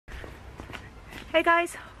Hey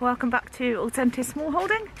guys, welcome back to Alternative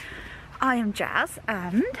Smallholding. I am Jaz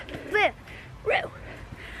and Roo.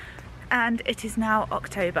 And it is now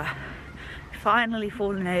October. Finally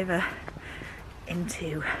fallen over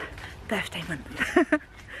into birthday month.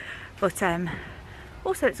 But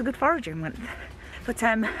also it's a good foraging month. But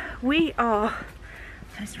we are,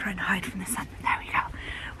 let's try and hide from the sun, there we go.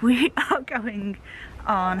 We are going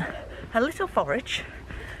on a little forage.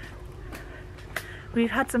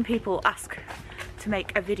 We've had some people ask to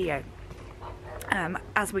make a video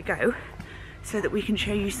as we go, so that we can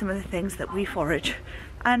show you some of the things that we forage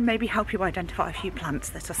and maybe help you identify a few plants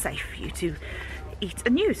that are safe for you to eat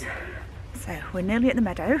and use. So we're nearly at the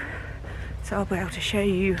meadow, so I'll be able to show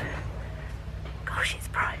you. Gosh, it's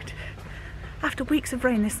bright. After weeks of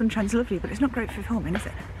rain, this sunshine's lovely, but it's not great for filming, is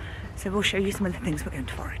it? So we'll show you some of the things we're going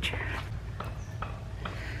to forage.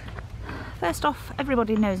 First off,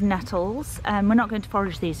 everybody knows nettles. We're not going to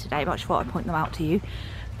forage these today, but I just thought I'd point them out to you.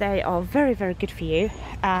 They are very, very good for you,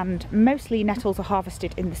 and mostly nettles are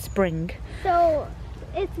harvested in the spring. So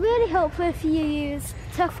it's really helpful if you use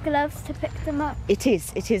tough gloves to pick them up. It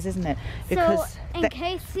is, isn't it? Because so in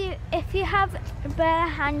case if you have bare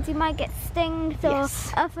hands, you might get stinged, or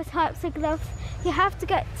other types of gloves. You have to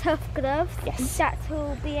get tough gloves. Yes. That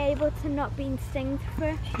will be able to not be stinged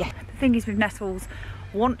through. Yeah. The thing is with nettles,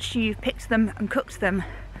 once you've picked them and cooked them,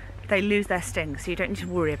 they lose their sting, so you don't need to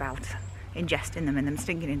worry about ingesting them and them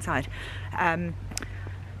stinging inside.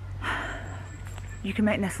 You can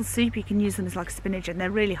make nettle soup, you can use them as like spinach, and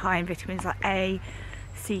they're really high in vitamins like A,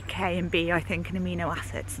 C, K and B, I think, and amino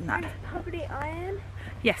acids and that. And probably iron.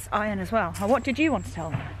 Yes, iron as well. Now, what did you want to tell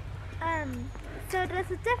them? So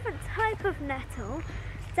there's a different type of nettle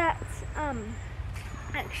that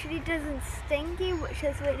actually doesn't sting you, which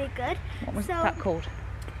is really good. What was that called?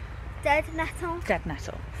 Dead nettle. Dead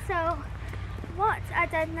nettle. So what a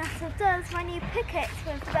dead nettle does, when you pick it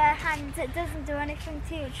with bare hands, it doesn't do anything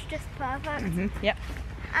to you, it's just perfect. Yep.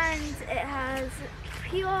 And it has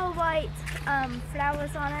pure white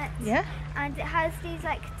flowers on it. Yeah. And it has these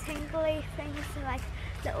like tingly things, like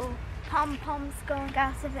little pom-poms going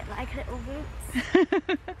out of it, like little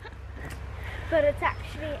roots. But it's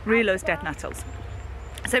actually Rulo's dead nettles.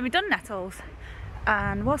 So we've done nettles,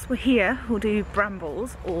 and whilst we're here we'll do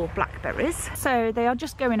brambles or blackberries. So they are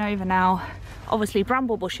just going over now. Obviously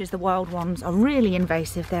bramble bushes, the wild ones, are really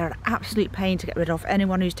invasive. They're an absolute pain to get rid of.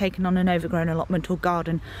 Anyone who's taken on an overgrown allotment or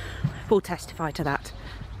garden will testify to that.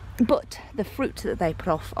 But the fruit that they put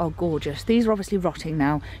off are gorgeous. These are obviously rotting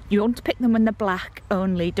now. You want to pick them when they're black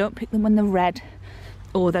only, don't pick them when they're red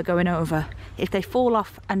or they're going over. If they fall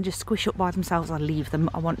off and just squish up by themselves, I'll leave them.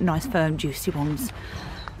 I want nice firm juicy ones.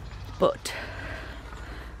 But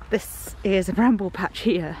this is a bramble patch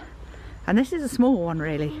here, and this is a small one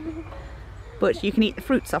really, but you can eat the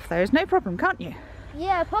fruits off those, no problem, can't you?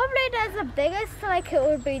 Yeah, probably there's the biggest, like it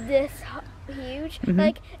would be this huge,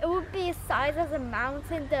 like it would be as size as a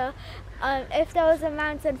mountain. If there was a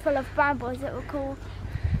mountain full of brambles, it would call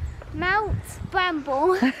Mount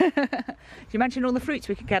Bramble. Do you imagine all the fruits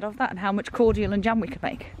we could get off that and how much cordial and jam we could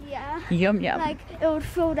make? Yeah. Yum yum. Like it would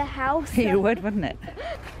fill the house. It would, wouldn't it?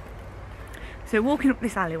 So walking up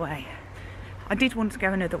this alleyway, I did want to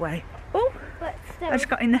go another way. Oh, I just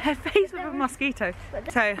got in the face of a mosquito.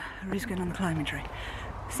 So we're just going on the climbing tree.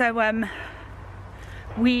 So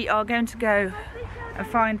we are going to go and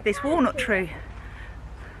find this walnut tree.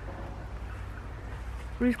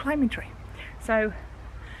 Rue's climbing tree. So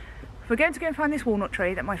we're going to go and find this walnut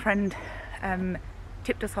tree that my friend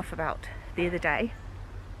tipped us off about the other day.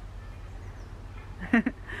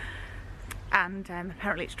 And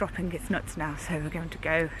apparently it's dropping its nuts now, so we're going to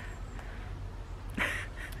go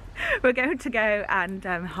and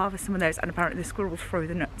harvest some of those, and apparently the squirrels throw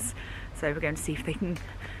the nuts, so we're going to see if they can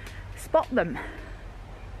spot them.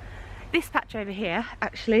 This patch over here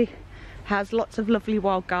actually has lots of lovely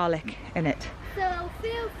wild garlic in it. So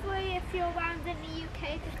feel free, if you're around in the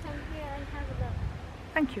UK, to come here and have a look.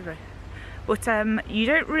 Thank you, Roo. But you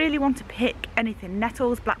don't really want to pick anything,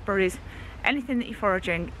 nettles, blackberries, anything that you're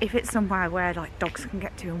foraging, if it's somewhere where like dogs can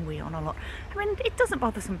get to and wee on a lot. I mean, it doesn't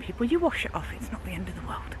bother some people, you wash it off, it's not the end of the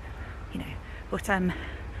world, you know. But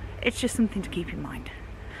it's just something to keep in mind.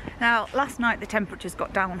 Now, last night the temperatures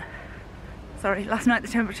got down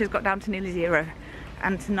to nearly 0,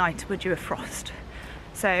 and tonight we're due a frost.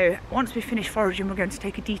 So once we finish foraging, we're going to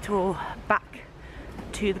take a detour back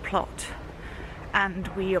to the plot, and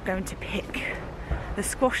we are going to pick the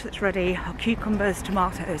squash that's ready, our cucumbers,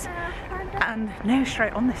 tomatoes, and no,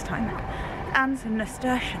 straight on this time, and some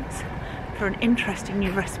nasturtiums for an interesting new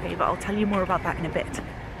recipe, but I'll tell you more about that in a bit.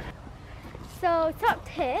 So top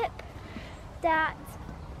tip, that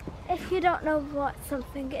if you don't know what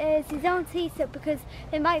something is, you don't eat it because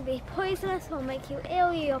it might be poisonous or make you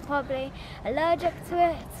ill. You're probably allergic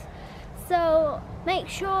to it. So make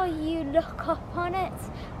sure you look up on it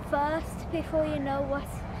first before you know what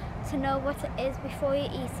it is before you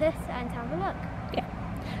eat it, and have a look. Yeah.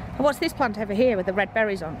 And what's this plant over here with the red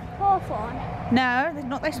berries on? Hawthorn. No,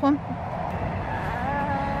 not this one. I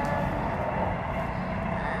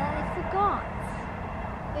forgot.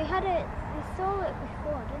 We saw it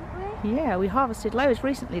before, didn't we? Yeah, we harvested loads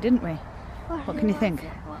recently, didn't we? What can you think?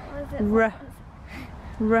 What was it?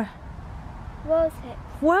 Rose hips.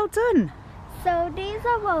 Well done. So these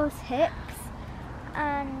are rose hips,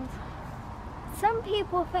 and some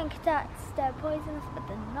people think that they're poisonous, but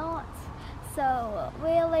they're not. So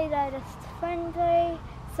really they're just friendly,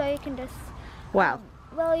 so you can just... Wow.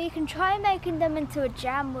 Well, you can try making them into a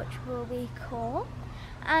jam, which will be cool.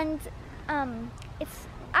 And it's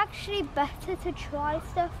actually better to try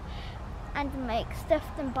stuff and make stuff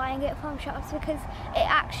than buying it from shops, because it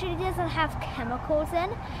actually doesn't have chemicals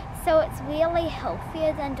in, so it's really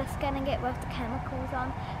healthier than just getting it with the chemicals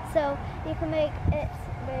on. So you can make it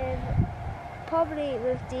probably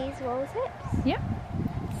with these rose hips. Yep.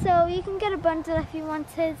 So you can get a bundle if you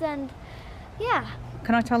wanted, and yeah.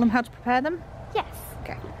 Can I tell them how to prepare them? Yes.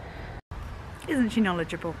 Okay. Isn't she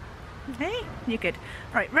knowledgeable? Hey, you're good.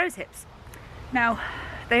 Right, rose hips. Now,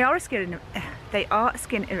 they are a skin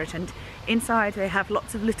irritant. Inside they have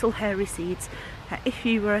lots of little hairy seeds. If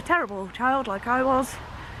you were a terrible child like I was,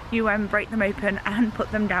 you break them open and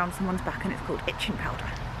put them down someone's back, and it's called itching powder.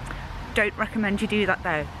 Don't recommend you do that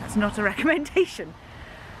though. That's not a recommendation.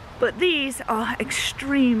 But these are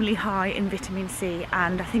extremely high in vitamin C,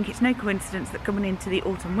 and I think it's no coincidence that coming into the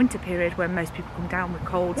autumn-winter period when most people come down with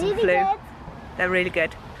colds and flu, good. They're really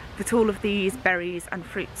good. That all of these berries and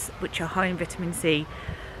fruits which are high in vitamin C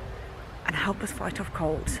and help us fight off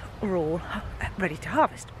colds are all ready to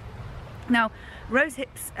harvest. Now, rose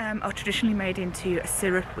hips are traditionally made into a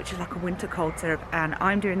syrup, which is like a winter cold syrup, and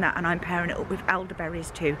I'm doing that, and I'm pairing it up with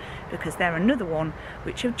elderberries too, because they're another one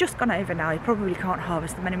which have just gone over now. You probably can't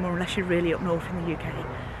harvest them anymore unless you're really up north in the UK.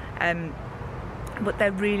 But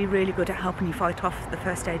they're really, really good at helping you fight off the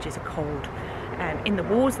first stages of cold. In the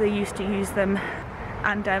wars they used to use them,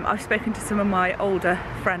 and I've spoken to some of my older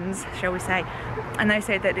friends, shall we say, and they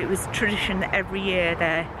say that it was tradition that every year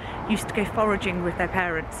they used to go foraging with their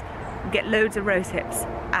parents, get loads of rose hips,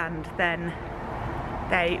 and then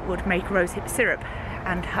they would make rose hip syrup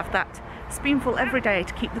and have that spoonful every day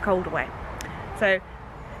to keep the cold away. So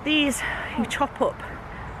these you chop up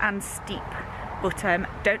and steep, but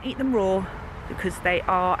don't eat them raw, because they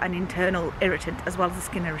are an internal irritant as well as a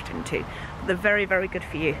skin irritant too. They're very, very good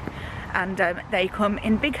for you. And they come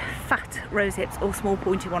in big fat rose hips or small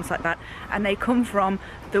pointy ones like that, and they come from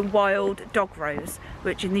the wild dog rose,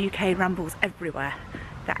 which in the UK rambles everywhere.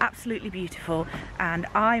 They're absolutely beautiful, and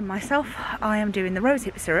I am doing the rose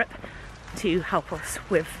hip syrup to help us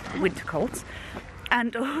with winter colds,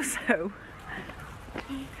 and also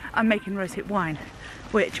I'm making rose hip wine,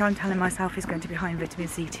 which I'm telling myself is going to be high in vitamin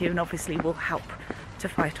C too, and obviously will help to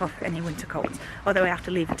fight off any winter colds, although I have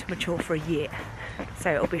to leave it to mature for a year,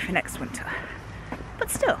 so it'll be for next winter. But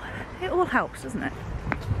still, it all helps, doesn't it?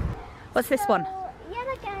 What's this one? Yet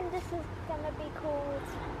again, this is going to be called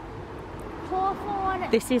hawthorn.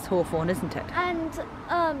 This is hawthorn, isn't it? And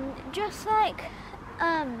just like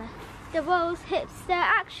the rose hips, they're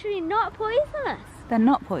actually not poisonous. They're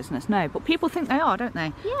not poisonous, no, but people think they are, don't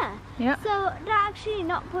they? Yeah. Yeah. So they're actually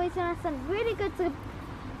not poisonous, and really good to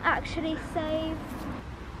actually save.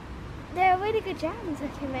 They're really good jams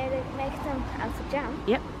if you make them out of jam.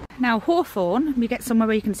 Yep. Now hawthorn, we get somewhere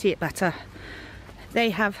where you can see it better. They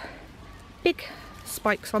have big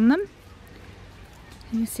spikes on them.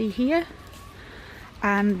 You see here,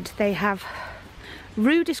 and they have.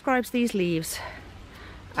 Roo describes these leaves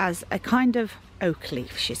as a kind of oak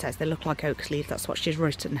leaf. She says they look like oak leaves. That's what she's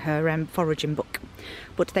written in her foraging book.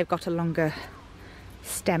 But they've got a longer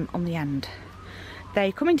stem on the end.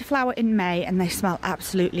 They come into flower in May, and they smell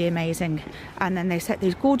absolutely amazing. And then they set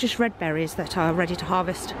these gorgeous red berries that are ready to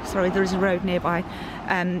harvest. Sorry, there is a road nearby.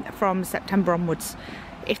 From September onwards.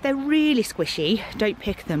 If they're really squishy, don't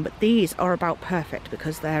pick them. But these are about perfect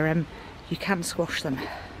because they're you can squash them.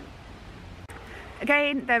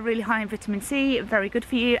 Again, they're really high in vitamin C, very good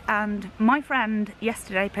for you. And my friend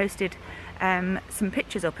yesterday posted some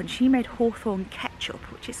pictures up, and she made hawthorn ketchup,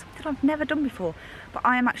 which is something I've never done before. But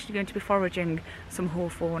I am actually going to be foraging some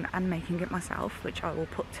hawthorn and making it myself, which I will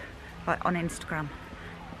put on Instagram.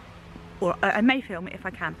 Or I may film it if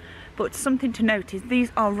I can. But something to note is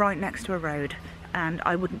these are right next to a road. and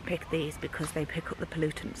I wouldn't pick these because they pick up the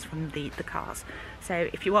pollutants from the cars. So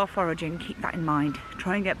if you are foraging, keep that in mind.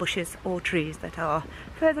 Try and get bushes or trees that are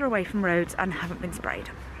further away from roads and haven't been sprayed.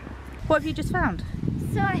 What have you just found?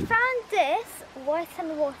 So I found this white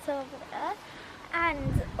and water over there,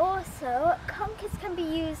 and also conkers can be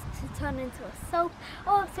used to turn into a soap.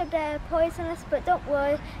 Also they're poisonous, but don't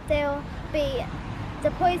worry, the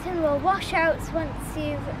poison will wash out once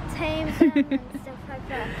you've tamed them and stuff like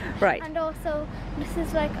that. Right. And also this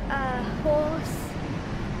is like a horse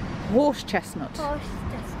chestnut. Horse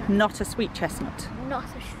chestnut. Not a sweet chestnut. Not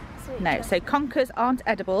a sweet No, chestnut. so conkers aren't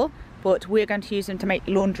edible, but we're going to use them to make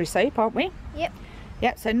laundry soap, aren't we? Yep.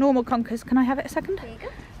 Yep, so normal conkers, can I have it a second? There you go.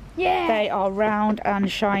 Yeah. They are round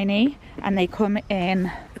and shiny, and they come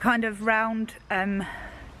in a kind of round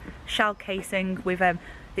shell casing with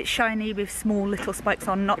it's shiny with small little spikes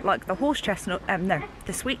on, not like the horse chestnut, no,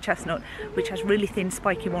 the sweet chestnut, which has really thin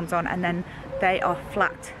spiky ones on, and then they are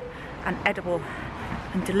flat and edible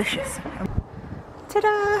and delicious.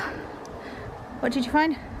 Ta-da! What did you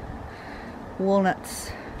find?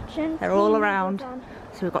 Walnuts. They're all around,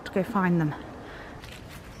 so we've got to go find them.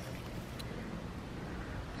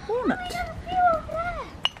 Walnut.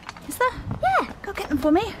 Is there? Yeah. Go get them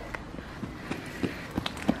for me.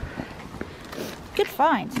 Good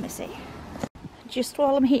finds, Missy. Just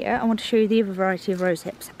while I'm here, I want to show you the other variety of rose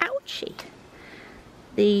hips. Ouchie!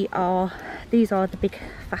 These are the big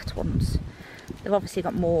fat ones. They've obviously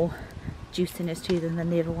got more juiciness to them than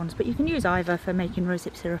the other ones, but you can use either for making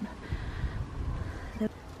rosehip syrup. They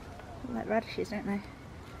look like radishes, don't they?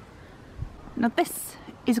 Now this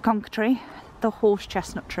is a conker tree, the horse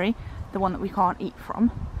chestnut tree, the one that we can't eat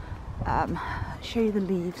from. Show you the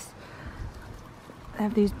leaves. They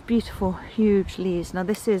have these beautiful huge leaves. Now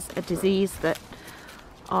this is a disease that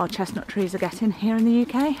our chestnut trees are getting here in the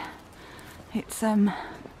UK. It's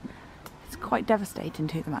quite devastating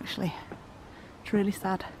to them actually. It's really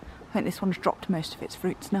sad. I think this one's dropped most of its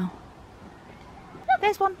fruits now. Look,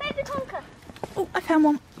 there's one. Baby conker. Oh, I found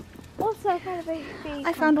one. Also I found a baby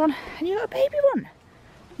I found one. And you got a baby one.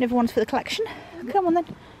 Another one's for the collection. Come on then.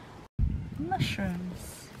 Mushrooms.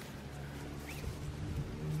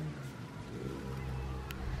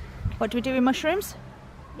 What do we do with mushrooms?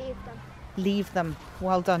 Leave them. Leave them.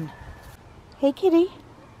 Well done. Hey kitty.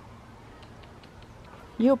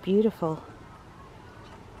 You're beautiful.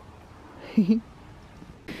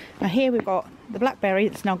 Now here we've got the blackberry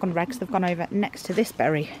that's now gone red because they've gone over next to this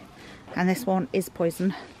berry. And this one is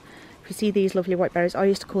poison. If you see these lovely white berries, I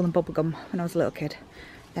used to call them bubblegum when I was a little kid.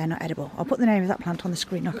 They're not edible. I'll put the name of that plant on the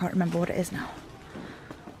screen. I can't remember what it is now.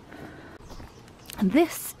 And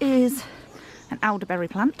this is an elderberry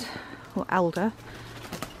plant, or elder.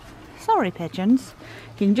 Sorry pigeons.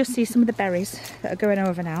 You can just see some of the berries that are going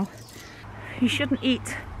over now. You shouldn't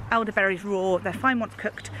eat elderberries raw. They're fine once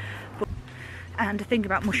cooked. And the thing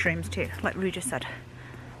about mushrooms too, like Roo just said,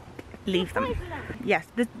 leave them. Yes,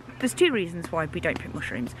 there's two reasons why we don't pick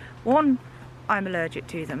mushrooms. One, I'm allergic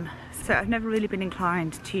to them, so I've never really been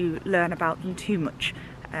inclined to learn about them too much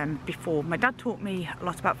before. My dad taught me a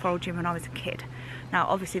lot about foraging when I was a kid. Now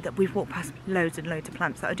obviously that we've walked past loads and loads of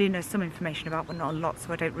plants that I do know some information about, but not a lot,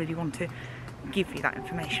 so I don't really want to give you that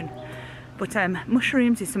information. But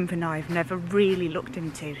mushrooms is something I've never really looked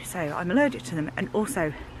into, so I'm allergic to them. And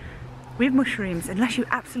also with mushrooms, unless you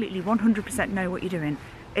absolutely 100% know what you're doing,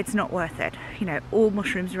 it's not worth it. You know, all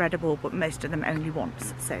mushrooms are edible, but most of them only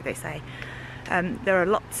once, so they say. There are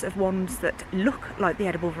lots of ones that look like the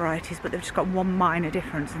edible varieties, but they've just got one minor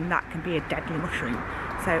difference, and that can be a deadly mushroom.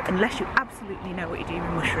 So unless you absolutely know what you're doing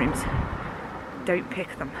with mushrooms, don't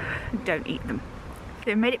pick them, don't eat them. So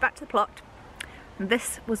we made it back to the plot, and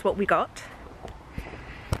this was what we got.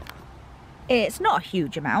 It's not a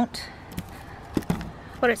huge amount,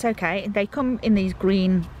 but it's okay. They come in these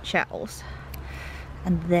green shells,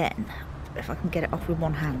 and then if I can get it off with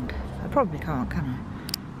one hand, I probably can't, can I?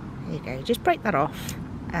 There you go, just break that off,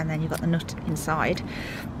 and then you've got the nut inside,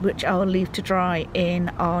 which I'll leave to dry in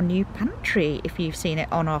our new pantry if you've seen it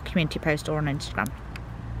on our community post or on Instagram.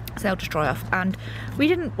 So they'll just dry off, and we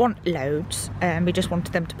didn't want loads, we just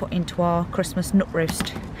wanted them to put into our Christmas nut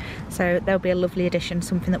roast. So they'll be a lovely addition,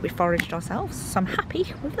 something that we foraged ourselves, so I'm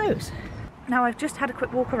happy with those. Now I've just had a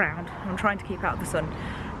quick walk around, I'm trying to keep out of the sun,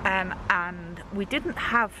 and we didn't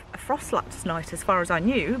have a frost last night as far as I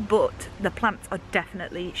knew, but the plants are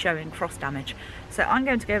definitely showing frost damage. So I'm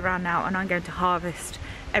going to go around now and I'm going to harvest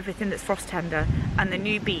everything that's frost tender, and the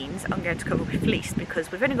new beans I'm going to cover with fleece because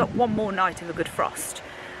we've only got one more night of a good frost.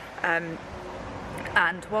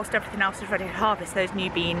 And whilst everything else is ready to harvest, those new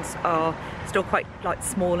beans are still quite like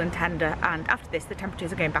small and tender, and after this the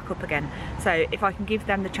temperatures are going back up again. So if I can give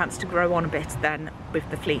them the chance to grow on a bit then with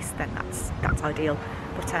the fleece, then that's ideal.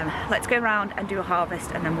 But let's go around and do a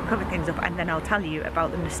harvest, and then we'll cover things up, and then I'll tell you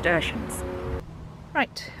about the nasturtiums.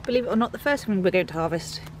 Right, believe it or not, the first thing we're going to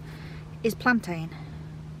harvest is plantain.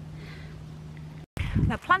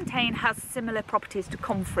 Now plantain has similar properties to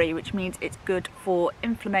comfrey, which means it's good for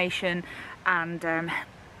inflammation and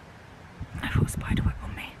I've got a spider web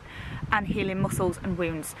on me, and healing muscles and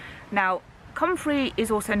wounds. Now comfrey is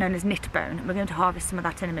also known as knit bone, and we're going to harvest some of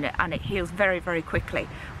that in a minute, and it heals very, very quickly,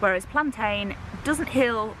 whereas plantain doesn't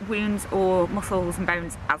heal wounds or muscles and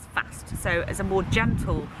bones as fast. So as a more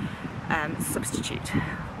gentle substitute,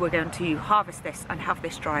 we're going to harvest this and have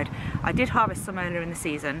this dried. I did harvest some earlier in the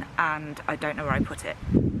season and I don't know where I put it.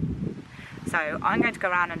 So I'm going to go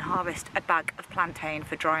around and harvest a bag of plantain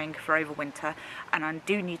for drying for over winter, and I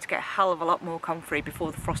do need to get a hell of a lot more comfrey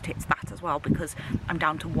before the frost hits that as well, because I'm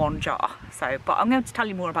down to 1 jar. So, but I'm going to tell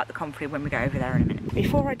you more about the comfrey when we go over there in a minute.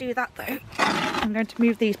 Before I do that though, I'm going to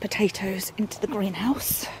move these potatoes into the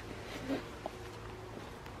greenhouse.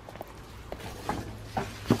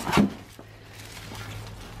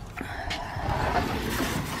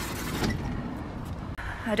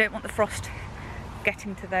 I don't want the frost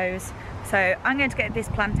getting to those, so I'm going to get this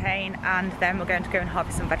plantain, and then we're going to go and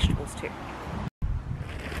harvest some vegetables too.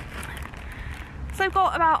 So I've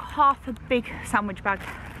got about half a big sandwich bag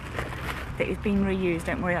that is being reused,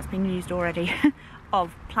 don't worry, that's been used already,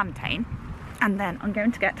 of plantain, and then I'm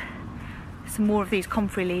going to get some more of these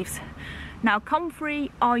comfrey leaves. Now comfrey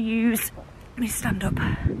I use, let me stand up,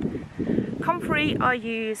 comfrey I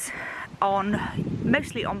use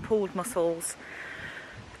mostly on pulled muscles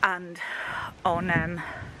and on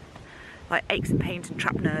like aches and pains and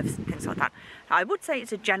trapped nerves and things like that. I would say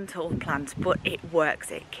it's a gentle plant, but it works,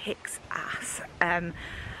 it kicks ass.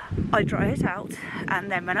 I dry it out,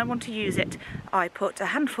 and then when I want to use it, I put a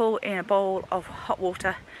handful in a bowl of hot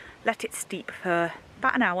water, let it steep for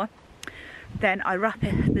about an hour. Then I wrap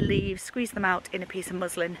the leaves, squeeze them out in a piece of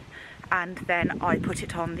muslin, and then I put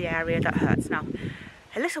it on the area that hurts. Now,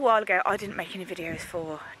 a little while ago I didn't make any videos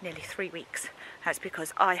for nearly 3 weeks. That's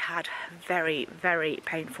because I had very, very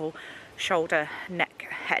painful shoulder, neck,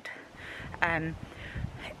 head.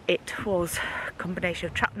 It was a combination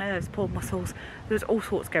of trapped nerves, pulled muscles, there was all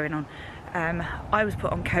sorts going on. I was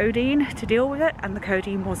put on codeine to deal with it, and the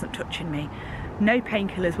codeine wasn't touching me. No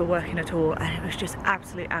painkillers were working at all, and it was just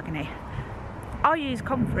absolute agony. I used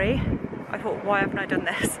comfrey. I thought, why haven't I done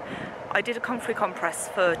this? I did a comfrey compress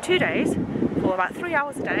for 2 days, for about 3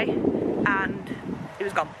 hours a day, and it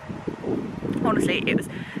was gone. Honestly,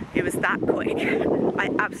 it was that quick. I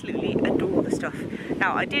absolutely adore the stuff.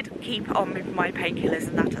 Now, I did keep on with my painkillers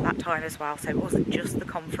and that at that time as well, so it wasn't just the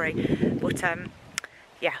comfrey, but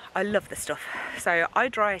yeah, I love the stuff. So I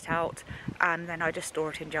dry it out and then I just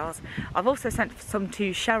store it in jars. I've also sent some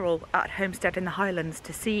to Cheryl at Homestead in the Highlands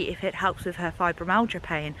to see if it helps with her fibromyalgia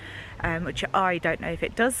pain, which I don't know if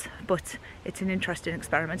it does, but it's an interesting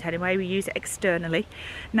experiment anyway. We use it externally.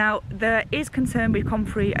 Now, there is concern with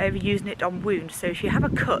comfrey over using it on wounds, so if you have a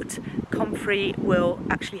cut, comfrey will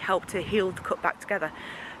actually help to heal the cut back together.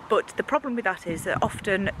 But the problem with that is that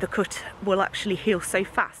often the cut will actually heal so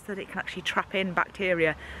fast that it can actually trap in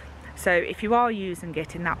bacteria. So if you are using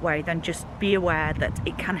it in that way, then just be aware that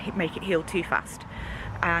it can make it heal too fast.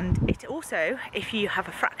 And it also, if you have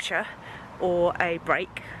a fracture or a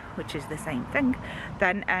break, which is the same thing,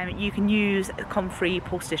 then you can use comfrey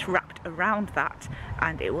poultice wrapped around that,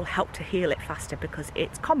 and it will help to heal it faster, because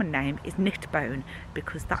its common name is knit bone,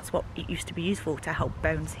 because that's what it used to be used for, to help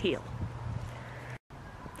bones heal.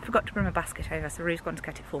 Forgot to bring my basket over, so Roo's gone to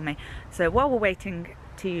get it for me. So while we're waiting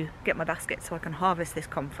to get my basket so I can harvest this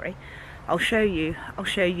comfrey, I'll show you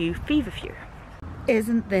feverfew.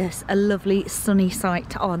 Isn't this a lovely sunny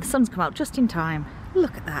sight? Oh, the sun's come out just in time.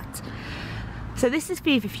 Look at that. So this is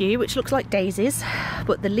feverfew, which looks like daisies,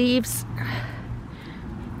 but the leaves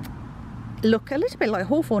look a little bit like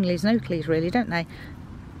hawthorn leaves and oak leaves, really, don't they?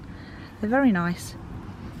 They're very nice.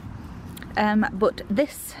 But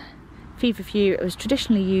this feverfew was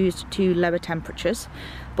traditionally used to lower temperatures,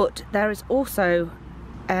 but there is also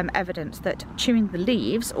evidence that chewing the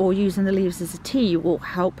leaves or using the leaves as a tea will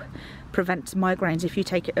help prevent migraines if you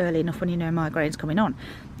take it early enough when you know migraines coming on.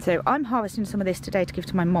 So I'm harvesting some of this today to give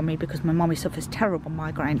to my mummy, because my mummy suffers terrible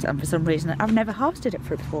migraines, and for some reason I've never harvested it for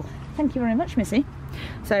her before. Thank you very much, Missy.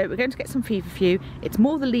 So we're going to get some feverfew. It's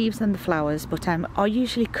more the leaves than the flowers, but I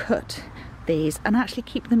usually cut these and actually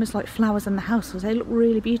keep them as like flowers in the house, because they look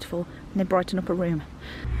really beautiful and they brighten up a room.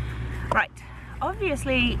 Right,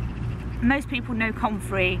 obviously most people know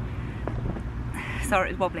comfrey. Sorry,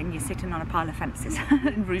 it was wobbling, you're sitting on a pile of fences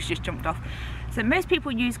and Roo's just jumped off. So most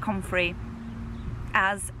people use comfrey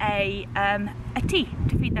as a tea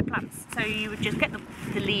to feed their plants. So you would just get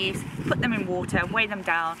the leaves, put them in water, weigh them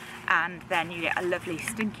down, and then you get a lovely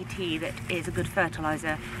stinky tea that is a good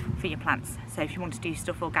fertiliser for your plants. So if you want to do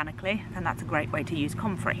stuff organically, then that's a great way to use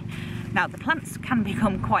comfrey. Now the plants can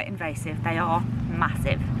become quite invasive, they are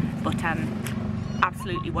massive, but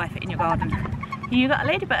absolutely worth it in your garden. You got a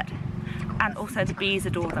ladybird, and also the bees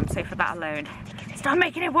adore them, so for that alone, start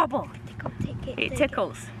making it wobble. It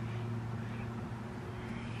tickles.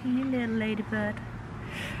 You little ladybird.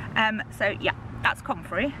 So yeah, that's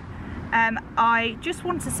comfrey. I just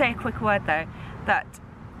want to say a quick word though, that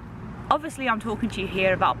obviously I'm talking to you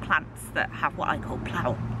here about plants that have what I call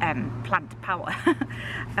plant power,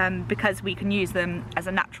 because we can use them as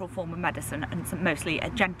a natural form of medicine, and mostly a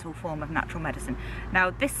gentle form of natural medicine. Now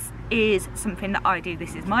this is something that I do,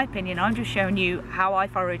 this is my opinion, I'm just showing you how I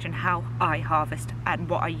forage and how I harvest and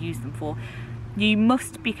what I use them for. You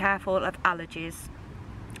must be careful of allergies.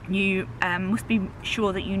 You must be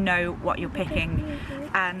sure that you know what you're picking,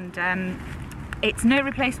 and it's no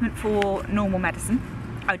replacement for normal medicine.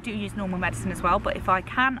 I do use normal medicine as well, but if I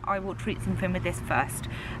can, I will treat something with this first.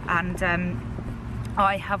 And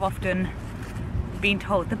I have often been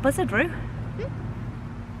told, the buzzard, Roo?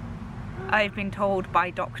 I've been told by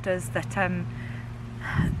doctors that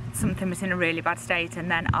something was in a really bad state, and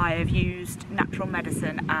then I have used natural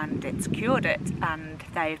medicine and it's cured it, and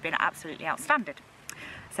they've been absolutely outstanding.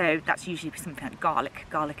 So that's usually something like garlic.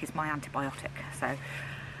 Garlic is my antibiotic. So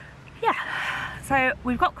yeah, so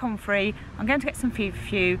we've got comfrey. I'm going to get some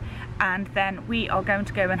feverfew, and then we are going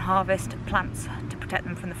to go and harvest plants to protect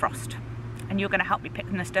them from the frost. And you're going to help me pick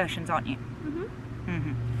the nasturtiums, aren't you?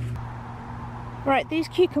 Right, these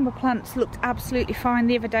cucumber plants looked absolutely fine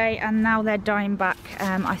the other day, and now they're dying back.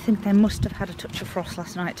 I think they must have had a touch of frost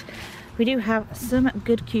last night. We do have some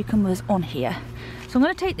good cucumbers on here, so I'm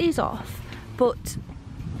going to take these off, but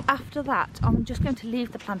after that I'm just going to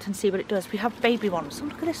leave the plant and see what it does. We have baby ones. Oh,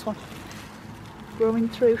 look at this one growing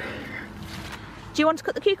through. Do you want to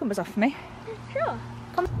cut the cucumbers off for me? Sure.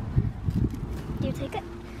 Come. You take it.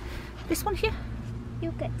 This one here?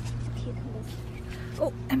 You get the cucumbers.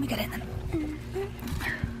 Oh, let me get it then.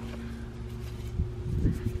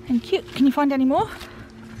 Thank you. Can you find any more?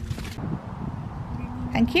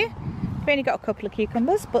 Thank you. We've only got a couple of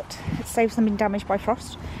cucumbers, but it saves them being damaged by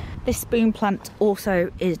frost. This spoon plant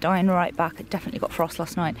also is dying right back. It definitely got frost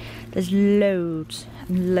last night. There's loads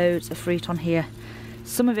and loads of fruit on here.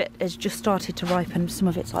 Some of it has just started to ripen, some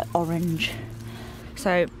of it's like orange.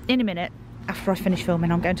 So in a minute, after I finish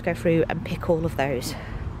filming, I'm going to go through and pick all of those.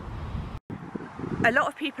 A lot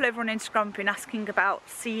of people over on Instagram have been asking about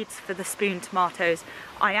seeds for the spoon tomatoes.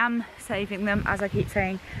 I am saving them, as I keep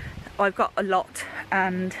saying. I've got a lot,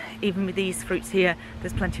 and even with these fruits here,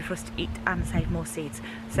 there's plenty for us to eat and save more seeds.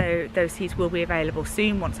 So those seeds will be available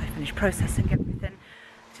soon once I finish processing everything.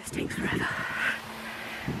 It just takes forever.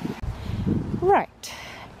 Right,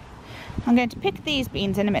 I'm going to pick these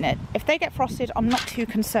beans in a minute. If they get frosted, I'm not too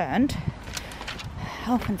concerned.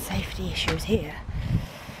 Health and safety issues here.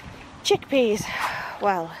 Chickpeas,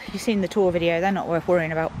 well, you've seen the tour video, they're not worth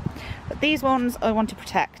worrying about. But these ones I want to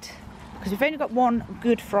protect, because we've only got one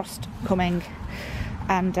good frost coming,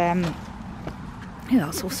 and yeah,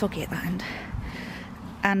 it's all soggy at that end,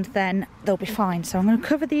 and then they'll be fine. So I'm going to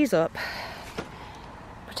cover these up,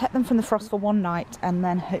 protect them from the frost for one night, and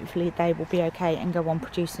then hopefully they will be okay and go on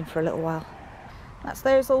producing for a little while. That's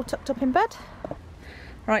those all tucked up in bed.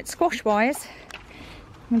 Right, squash wise,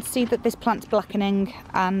 you can see that this plant's blackening,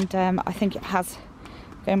 and I think it has,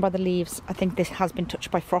 going by the leaves, I think this has been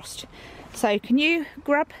touched by frost. So can you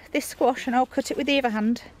grab this squash and I'll cut it with the other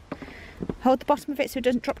hand. Hold the bottom of it so it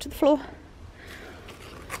doesn't drop to the floor.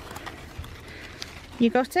 You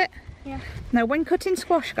got it? Yeah. Now when cutting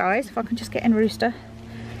squash, guys, if I can just get in Rooster,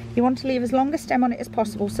 you want to leave as long a stem on it as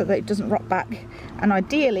possible so that it doesn't rot back. And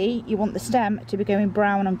ideally you want the stem to be going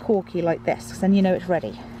brown and corky like this, because then you know it's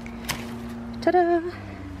ready. Ta-da!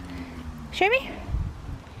 Show me.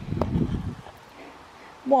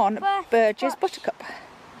 One Burgess buttercup.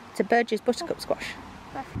 It's a Burgess buttercup squash.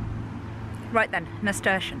 Right then,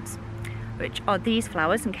 nasturtiums, which are these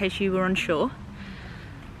flowers, in case you were unsure.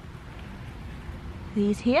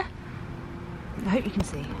 These here. I hope you can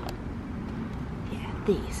see. Yeah,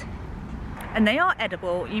 these. And they are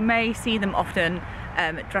edible. You may see them often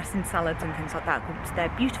dressed in salads and things like that, because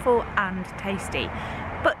they're beautiful and tasty.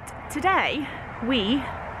 But today we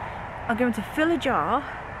are going to fill a jar,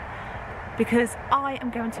 because I am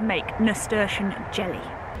going to make nasturtium jelly.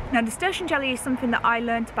 Now nasturtium jelly is something that I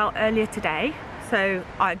learnt about earlier today. So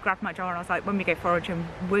I grabbed my jar and I was like, when we go foraging,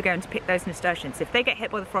 we're going to pick those nasturtiums. If they get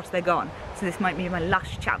hit by the frost, they're gone. So this might be my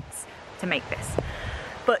last chance to make this.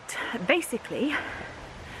 But basically,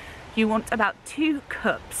 you want about 2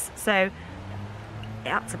 cups. So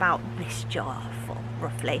that's about this jar full,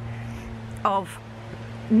 roughly, of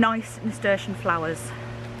nice nasturtium flowers,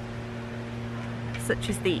 such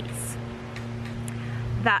as these.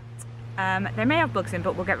 That they may have bugs in,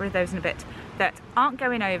 but we'll get rid of those in a bit, that aren't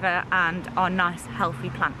going over and are nice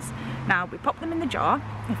healthy plants. Now we pop them in the jar,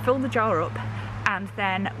 we fill the jar up, and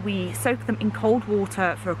then we soak them in cold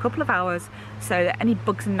water for a couple of hours so that any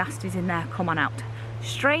bugs and nasties in there come on out.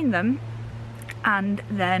 Strain them, and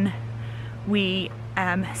then we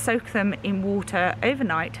soak them in water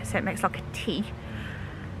overnight so it makes like a tea,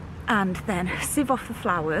 and then sieve off the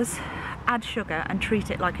flowers, add sugar and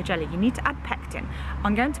treat it like a jelly. You need to add pectin.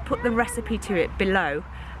 I'm going to put the recipe to it below,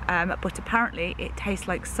 but apparently it tastes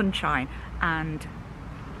like sunshine, and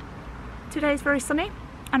today's very sunny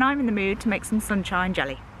and I'm in the mood to make some sunshine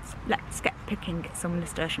jelly. So let's get picking some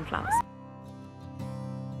nasturtium flowers.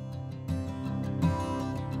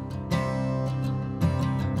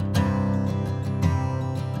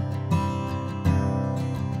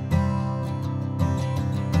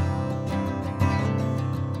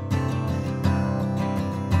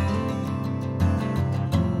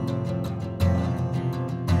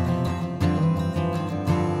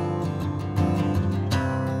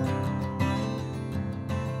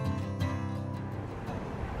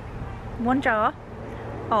 One jar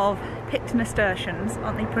of picked nasturtiums,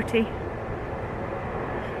 aren't they pretty?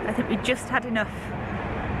 I think we just had enough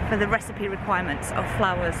for the recipe requirements of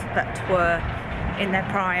flowers that were in their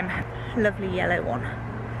prime. Lovely yellow one.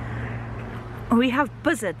 We have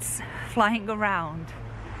buzzards flying around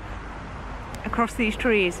across these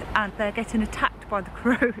trees and they're getting attacked by the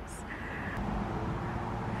crows.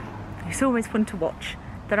 It's always fun to watch.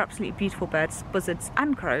 They're absolutely beautiful birds. Buzzards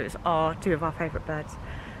and crows are 2 of our favourite birds.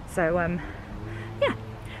 So yeah,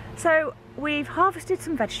 so we've harvested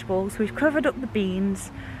some vegetables, we've covered up the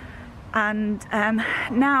beans, and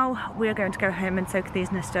now we're going to go home and soak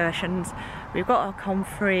these nasturtiums. We've got our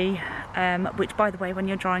comfrey, which by the way, when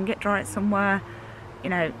you're drying it, dry it somewhere, you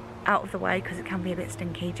know, out of the way, because it can be a bit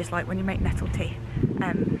stinky, just like when you make nettle tea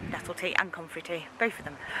and comfrey tea, both of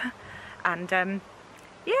them. And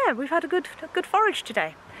yeah, we've had a good forage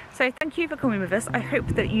today. So thank you for coming with us. I hope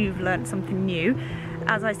that you've learned something new.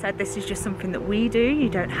 As I said, this is just something that we do. You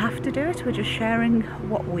don't have to do it. We're just sharing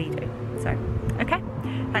what we do. So, okay.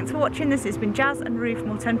 Thanks for watching. This has been Jaz and Roo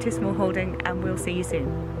from Alternative Smallholding, and we'll see you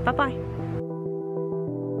soon. Bye-bye.